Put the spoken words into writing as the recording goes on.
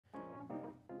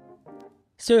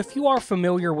So if you are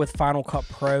familiar with Final Cut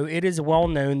Pro, it is well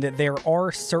known that there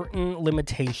are certain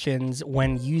limitations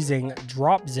when using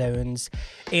drop zones,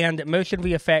 and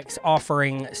MotionVFX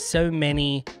offering so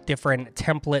many different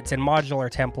templates and modular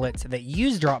templates that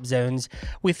use drop zones,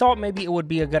 we thought maybe it would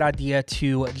be a good idea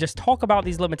to just talk about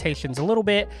these limitations a little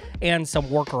bit and some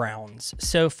workarounds.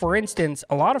 So for instance,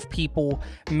 a lot of people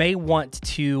may want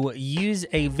to use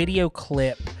a video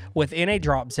clip within a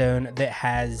drop zone that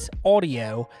has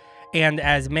audio. And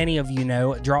as many of you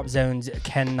know, drop zones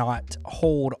cannot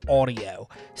hold audio.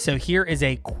 So here is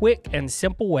a quick and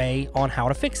simple way on how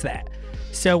to fix that.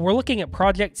 So we're looking at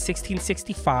Project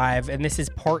 1665, and this is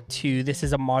part 2. This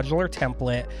is a modular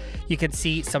template. You can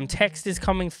see some text is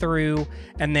coming through,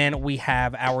 and then we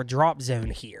have our drop zone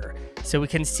here. So we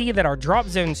can see that our drop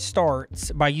zone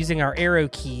starts by using our arrow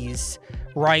keys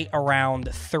right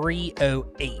around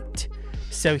 308.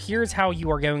 So here's how you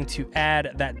are going to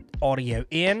add that audio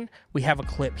in. We have a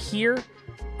clip here.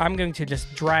 I'm going to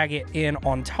just drag it in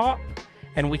on top,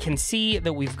 and we can see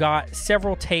that we've got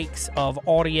several takes of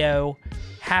audio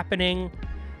happening.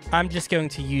 I'm just going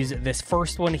to use this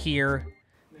first one here.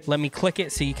 Let me click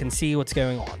it so you can see what's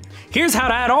going on. Here's how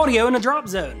to add audio in a drop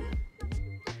zone.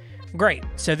 Great,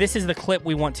 so this is the clip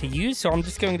we want to use. So I'm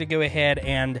just going to go ahead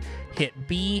and hit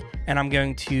B, and I'm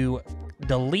going to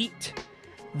delete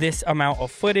this amount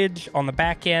of footage on the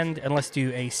back end, and let's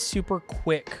do a super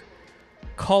quick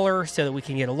color so that we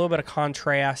can get a little bit of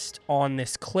contrast on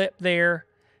this clip there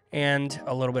and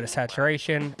a little bit of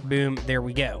saturation. Boom, there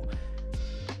we go.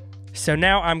 So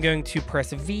now I'm going to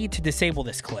press V to disable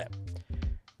this clip.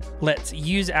 Let's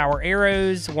use our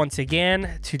arrows once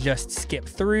again to just skip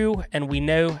through, and we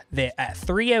know that at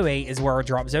 308 is where our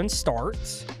drop zone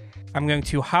starts. I'm going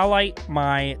to highlight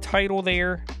my title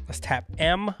there. Let's tap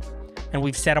M. And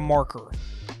we've set a marker.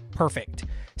 Perfect.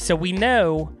 So we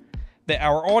know that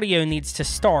our audio needs to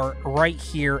start right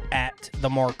here at the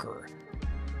marker.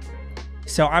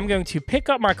 So I'm going to pick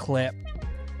up my clip,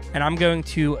 and I'm going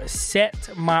to set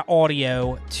my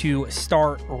audio to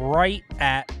start right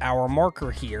at our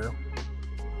marker here.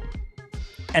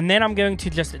 And then I'm going to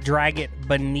just drag it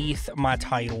beneath my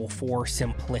title for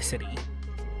simplicity.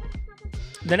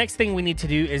 The next thing we need to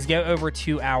do is go over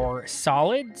to our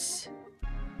solids.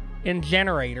 In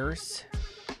generators,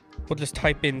 we'll just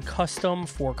type in custom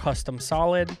for custom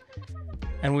solid,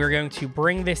 and we're going to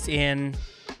bring this in,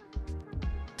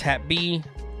 tap B,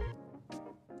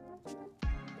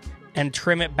 and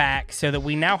trim it back so that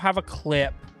we now have a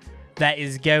clip that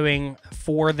is going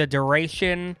for the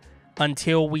duration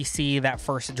until we see that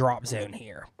first drop zone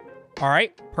here. All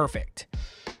right, perfect.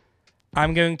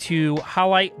 I'm going to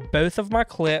highlight both of my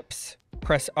clips,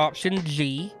 press Option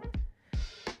G,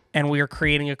 and we are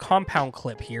creating a compound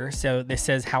clip here. So this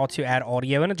says how to add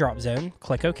audio in a drop zone.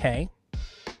 Click OK.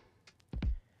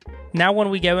 Now when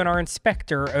we go in our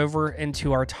inspector over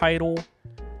into our title,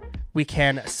 we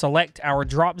can select our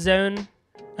drop zone,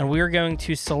 and we are going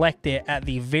to select it at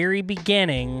the very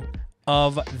beginning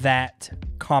of that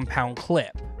compound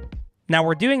clip. Now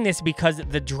we're doing this because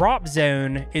the drop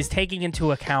zone is taking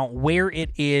into account where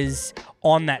it is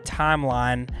on that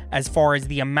timeline as far as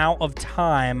the amount of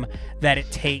time that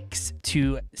it takes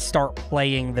to start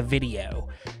playing the video.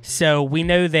 So we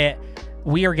know that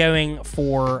we are going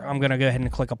for, I'm gonna go ahead and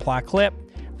click apply clip.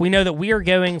 We know that we are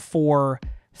going for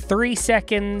 3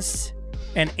 seconds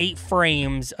and 8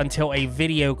 frames until a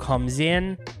video comes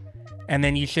in. And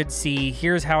then you should see,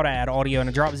 here's how to add audio in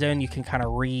a drop zone. You can kind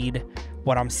of read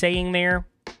what I'm saying there.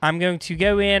 I'm going to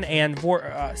go in, and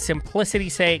for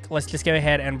simplicity's sake, let's just go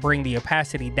ahead and bring the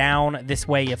opacity down. This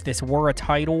way, if this were a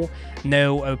title,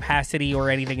 no opacity or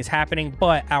anything is happening,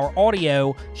 but our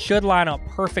audio should line up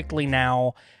perfectly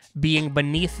now, being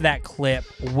beneath that clip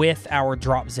with our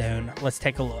drop zone. Let's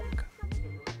take a look.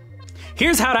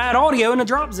 Here's how to add audio in a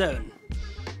drop zone.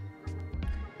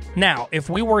 Now, if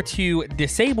we were to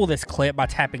disable this clip by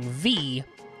tapping V,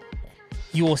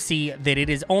 you will see that it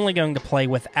is only going to play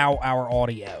without our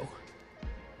audio.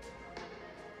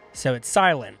 So it's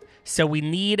silent. So we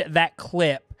need that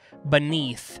clip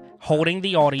beneath holding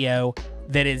the audio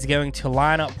that is going to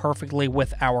line up perfectly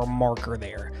with our marker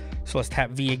there. So let's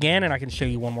tap V again, and I can show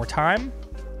you one more time.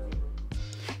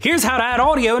 Here's how to add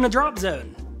audio in a drop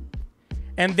zone.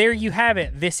 And there you have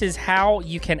it. This is how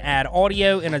you can add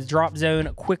audio in a drop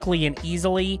zone quickly and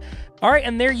easily. All right,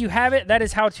 and there you have it. That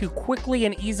is how to quickly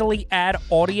and easily add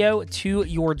audio to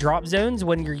your drop zones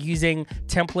when you're using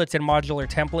templates and modular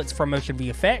templates from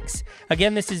MotionVFX.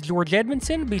 Again, this is George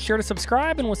Edmondson. Be sure to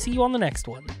subscribe, and we'll see you on the next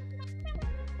one.